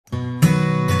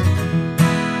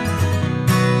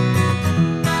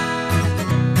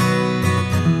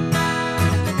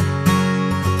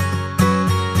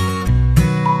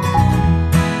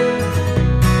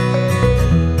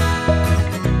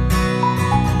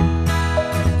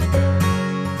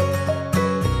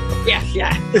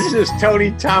This is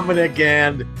Tony Dominic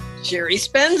and Sherry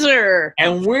Spencer.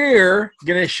 And we're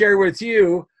going to share with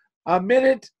you a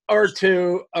minute or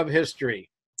two of history.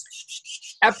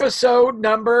 Episode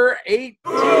number 18.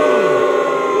 Yeah,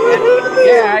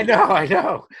 I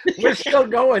know. We're still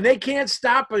going. They can't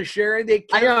stop us, Sherry. They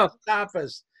can't stop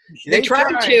us. They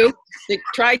tried to,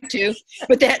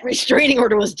 but that restraining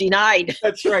order was denied.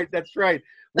 That's right.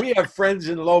 We have friends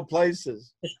in low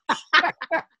places.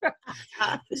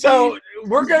 So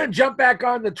we're going to jump back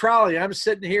on the trolley. I'm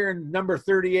sitting here in number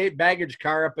 38 baggage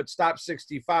car up at stop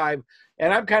 65,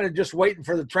 and I'm kind of just waiting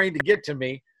for the train to get to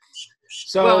me.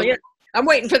 So well, yeah, I'm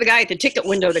waiting for the guy at the ticket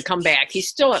window to come back. He's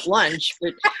still at lunch,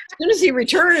 but as soon as he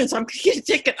returns, I'm going to get a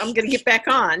ticket. I'm going to get back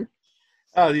on.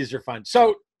 Oh, these are fun.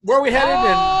 So where are we headed?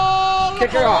 And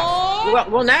kick it off.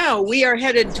 Well, now we are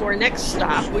headed to our next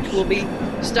stop, which will be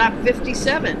stop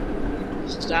 57.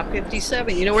 Stop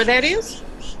 57. You know where that is?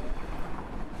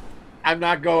 I'm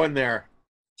not going there.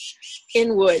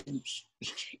 Inwood.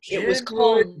 It was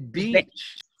called Beach.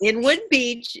 Inwood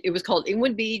Beach. It was called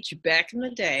Inwood Beach back in the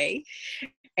day.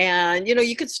 And,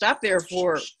 you could stop there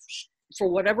for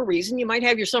whatever reason. You might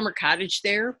have your summer cottage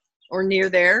there or near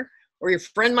there, or your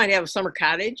friend might have a summer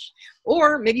cottage,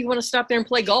 or maybe you want to stop there and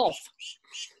play golf.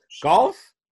 Golf?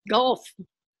 Golf.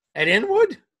 At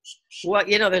Inwood? Well,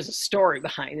 there's a story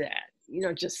behind that. You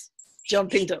don't just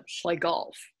jump in to play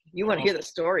golf. You want to hear the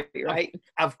story, right?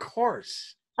 Of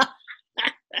course.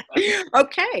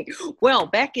 Okay. Well,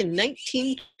 back in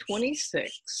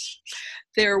 1926,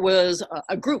 there was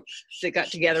a group that got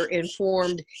together and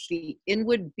formed the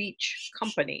Inwood Beach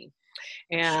Company.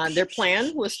 And their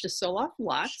plan was to sell off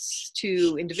lots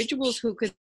to individuals who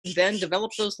could then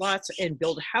develop those lots and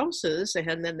build houses,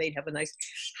 and then they'd have a nice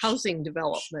housing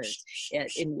development at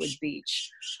Inwood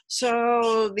Beach.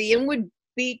 So the Inwood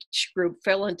Beach group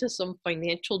fell into some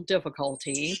financial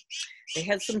difficulty. They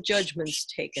had some judgments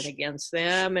taken against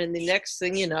them, and the next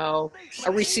thing you know,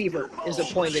 a receiver is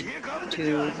appointed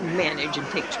to manage and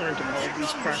take charge of all of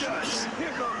these properties.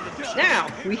 Now,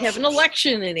 we have an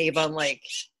election in Avon Lake.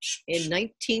 In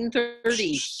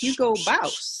 1930, Hugo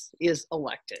Baus is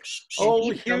elected.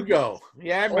 Oh, Hugo.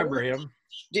 Yeah, I remember him.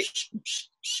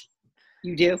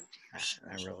 You do?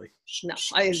 Not really. No,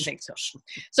 I didn't think so.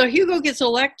 So Hugo gets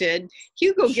elected.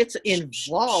 Hugo gets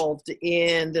involved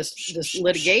in this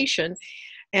litigation.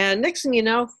 And next thing you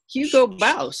know, Hugo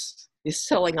Baus is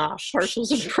selling off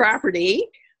parcels of property.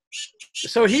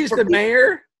 So he's the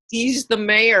mayor? He's the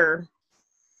mayor.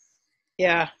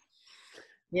 Yeah.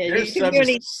 Yeah. There's some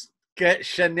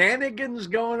shenanigans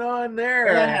going on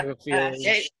there. I have a feeling.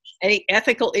 Any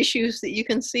ethical issues that you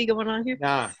can see going on here?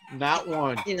 Nah, not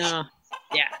one. Yeah.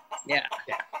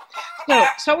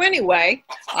 So anyway,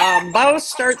 Baus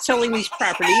starts selling these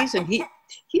properties, and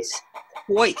he's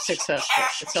quite successful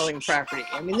at selling property.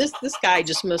 I mean, this guy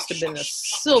just must have been a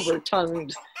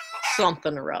silver-tongued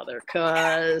something or other,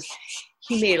 because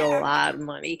he made a lot of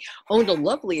money, owned a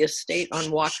lovely estate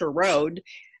on Walker Road,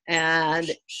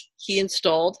 and he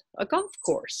installed a golf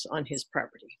course on his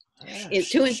property. Yeah.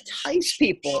 To entice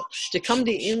people to come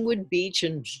to Inwood Beach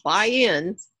and buy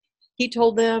in, he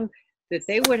told them that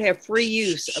they would have free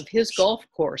use of his golf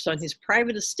course on his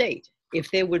private estate if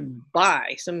they would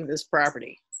buy some of this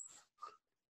property.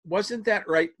 Wasn't that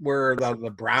right where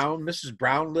Mrs.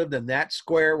 Brown lived in that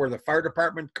square where the fire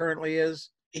department currently is?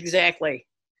 Exactly.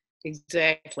 You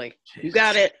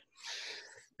got it.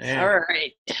 Man. All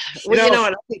right. Well, you know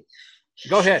what?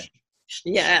 Go ahead.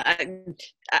 Yeah,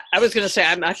 I was going to say,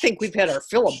 I think we've had our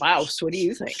fill of Baus. What do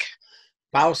you think?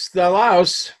 Baus the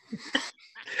Louse.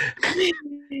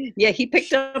 Yeah, he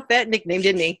picked up that nickname,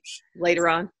 didn't he, later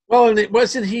on? Well, and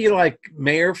wasn't he like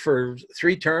mayor for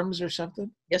 3 terms or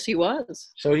something? Yes, he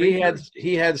was. So he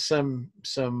had some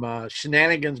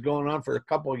shenanigans going on for a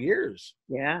couple of years.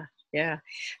 Yeah.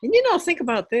 And think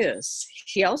about this.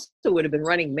 He also would have been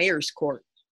running mayor's court.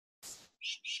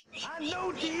 I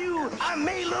know to you, I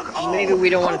may look old. Maybe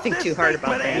we don't want to think too hard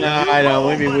about that. No, I know.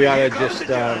 Maybe we ought to just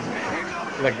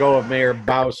let go of Mayor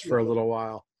Baus for a little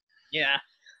while. Yeah.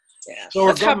 So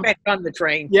let's come back on the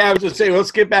train. Yeah, I was just saying,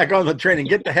 let's get back on the train and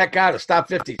get the heck out of stop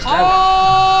 57.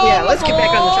 Yeah, let's get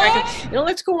back on the track.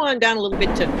 Let's go on down a little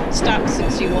bit to stop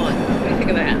 61. What do you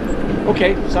think of that?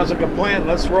 Okay, sounds like a plan.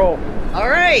 Let's roll. All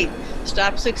right,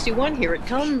 stop 61. Here it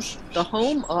comes. The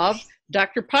home of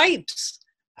Dr. Pipes.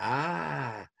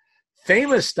 Ah,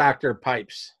 famous Dr.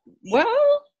 Pipes.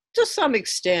 Well, to some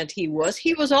extent, he was.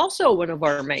 He was also one of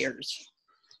our mayors.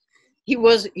 He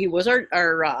was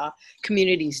our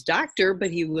community's doctor, but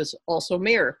he was also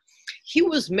mayor. He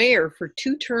was mayor for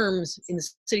 2 terms in the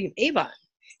city of Avon.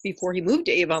 before he moved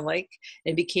to Avon Lake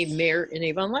and became mayor in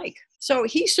Avon Lake. So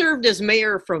he served as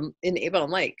mayor in Avon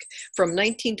Lake from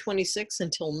 1926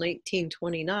 until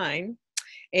 1929.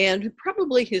 And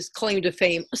probably his claim to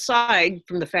fame, aside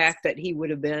from the fact that he would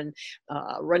have been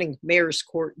running mayor's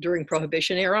court during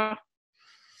Prohibition era,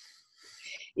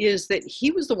 is that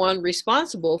he was the one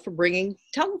responsible for bringing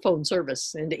telephone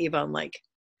service into Avon Lake.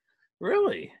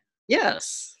 Really?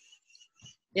 Yes.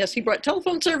 Yes, he brought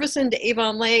telephone service into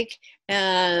Avon Lake.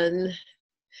 And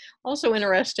also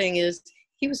interesting is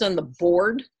he was on the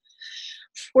board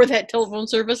for that telephone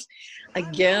service.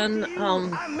 Again,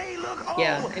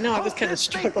 yeah, I know I was kind of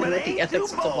struggling with the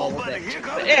ethics of all of it.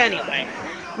 But anyway,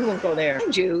 we won't go there.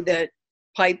 Mind you that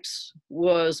Pipes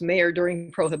was mayor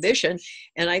during Prohibition,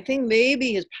 and I think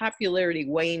maybe his popularity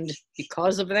waned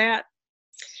because of that.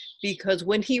 Because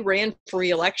when he ran for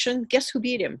re-election, guess who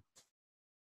beat him?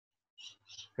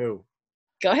 Who?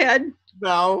 Go ahead.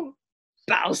 No.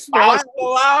 Bouse.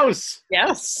 Louse.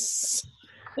 Yes.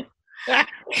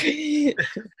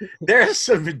 There's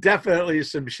definitely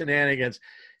some shenanigans.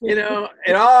 You know,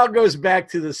 it all goes back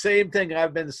to the same thing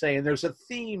I've been saying. There's a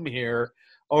theme here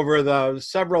over the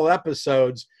several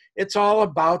episodes. It's all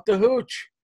about the hooch.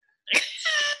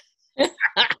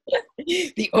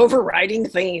 The overriding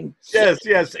theme.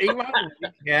 Yes. Avon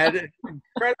had an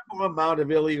incredible amount of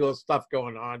illegal stuff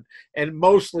going on, and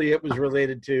mostly it was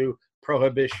related to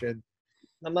Prohibition.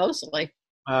 Mostly.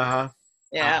 Uh-huh.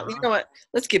 Yeah, you know what?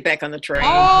 Let's get back on the train.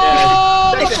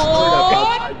 Oh, yeah,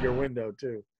 outside your window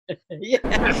too. Yeah,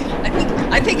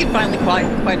 I think it finally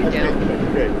quieted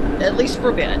down. Good. At least for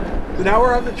a bit. So now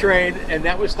we're on the train, and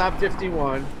that was stop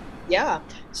 51. Yeah.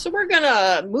 So we're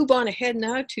gonna move on ahead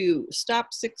now to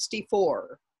stop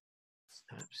 64.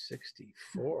 Stop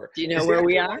 64. Do you know where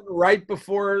we are? Right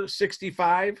before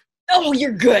 65. Oh,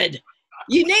 you're good.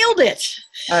 You nailed it.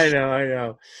 I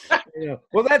know.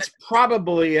 Well, that's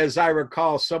probably, as I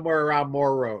recall, somewhere around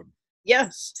Moore Road.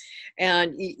 Yes.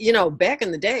 And, you know, back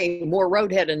in the day, Moore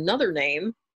Road had another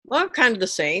name. Well, kind of the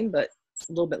same, but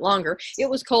a little bit longer. It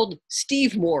was called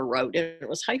Steve Moore Road, and it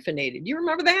was hyphenated. Do you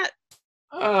remember that?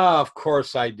 Of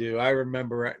course I do. I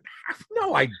remember it.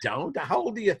 No, I don't. How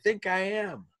old do you think I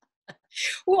am?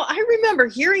 Well, I remember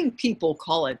hearing people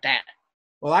call it that.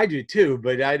 Well, I do too,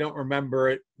 but I don't remember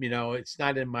it. You know, it's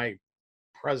not in my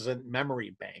present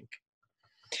memory bank.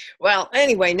 Well,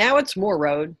 anyway, now it's Moore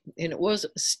Road, and it was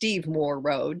Steve Moore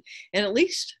Road. And at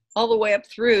least all the way up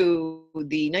through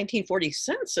the 1940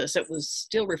 census, it was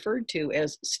still referred to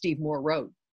as Steve Moore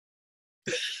Road.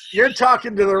 You're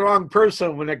talking to the wrong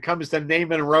person when it comes to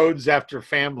naming roads after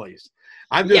families.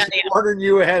 I'm just warning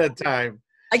you ahead of time.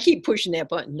 I keep pushing that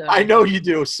button. I know you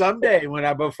do. Someday,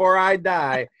 before I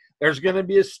die, there's going to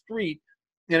be a street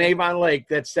in Avon Lake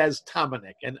that says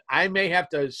Tominick, and I may have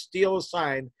to steal a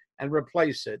sign and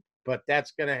replace it, but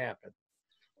that's going to happen.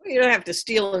 Well, you don't have to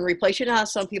steal and replace. You know how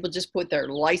some people just put their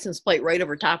license plate right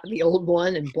over top of the old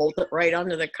one and bolt it right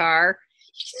onto the car?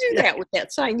 You can do that with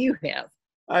that sign you have.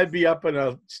 I'd be up in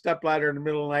a stepladder in the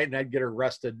middle of the night and I'd get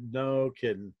arrested. No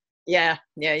kidding. Yeah,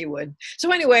 you would.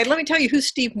 So anyway, let me tell you who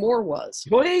Steve Moore was.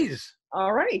 Please.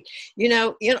 All right. You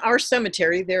know, in our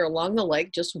cemetery there along the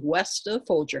lake, just west of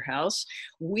Folger House,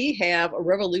 we have a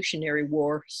Revolutionary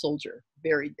War soldier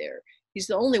buried there. He's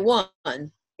the only one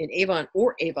in Avon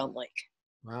or Avon Lake.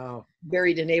 Wow.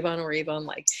 Buried in Avon or Avon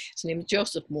Lake. His name is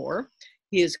Joseph Moore.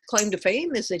 His claim to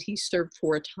fame is that he served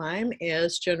for a time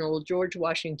as General George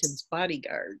Washington's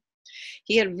bodyguard.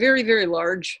 He had a very, very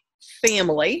large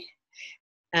family,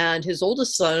 and his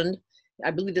oldest son,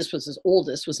 I believe this was his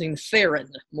oldest, was named Theron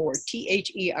Moore,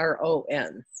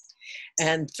 Theron.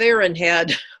 And Theron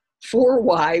had 4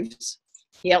 wives.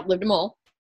 He outlived them all.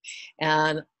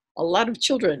 And a lot of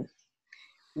children.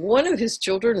 One of his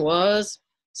children was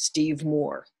Steve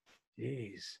Moore.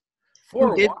 Jeez. 4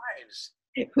 wives.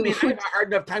 I have a hard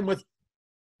enough time with.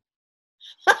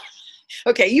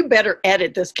 Okay, you better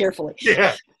edit this carefully.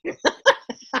 Yeah.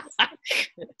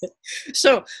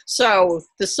 So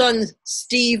the son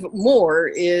Steve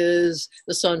Moore is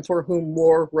the son for whom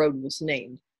Moore Road was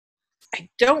named. I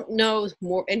don't know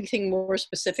anything more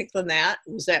specific than that.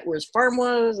 Was that where his farm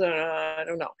was? I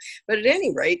don't know. But at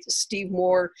any rate, Steve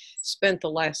Moore spent the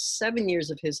last 7 years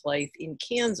of his life in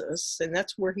Kansas, and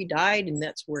that's where he died, and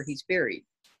that's where he's buried.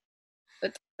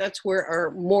 But that's where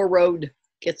our Moore Road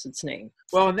gets its name.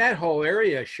 Well, in that whole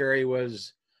area, Sherry,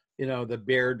 was, the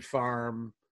Baird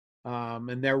farm,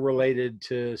 and they're related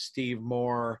to Steve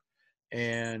Moore.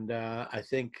 And I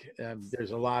think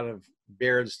there's a lot of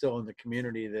Bairds still in the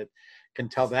community that can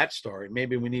tell that story.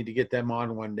 Maybe we need to get them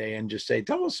on one day and just say,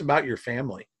 tell us about your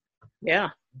family. Yeah,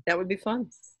 that would be fun.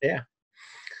 Yeah.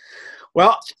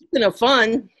 Well, Speaking of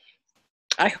fun,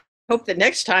 I hope that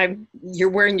next time you're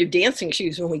wearing your dancing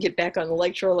shoes when we get back on the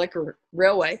Lakeshore Liquor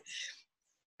Railway.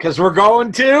 because we're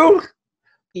going to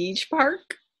Beach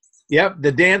Park. Yep,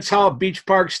 the dance hall at Beach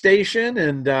Park Station.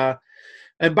 And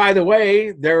by the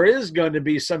way, there is going to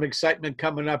be some excitement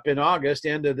coming up in August,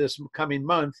 end of this coming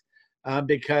month,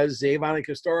 because the Avon Lake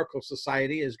Historical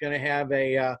Society is going to have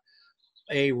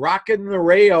a Rockin' the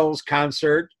Rails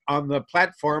concert on the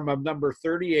platform of number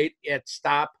 38 at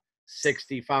Stop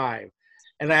 65.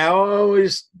 And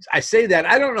I say that,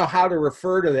 I don't know how to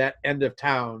refer to that end of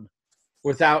town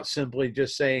without simply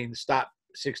just saying Stop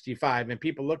 65. And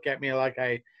people look at me like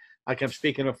I'm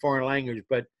speaking a foreign language,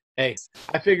 but hey,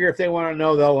 I figure if they want to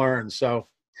know, they'll learn. So,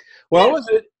 well,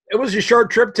 it was a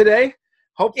short trip today.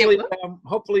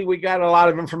 Hopefully we got a lot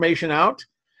of information out.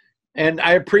 And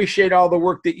I appreciate all the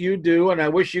work that you do. And I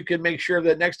wish you could make sure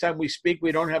that next time we speak,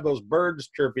 we don't have those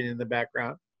birds chirping in the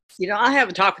background. You know, I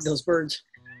haven't talked with those birds.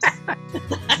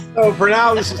 So for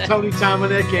now, this is Tony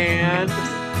Tominick and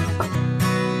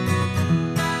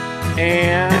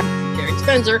Gary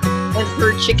Spencer and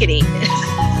Bird Chickadee.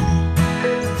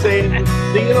 saying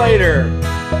see you later.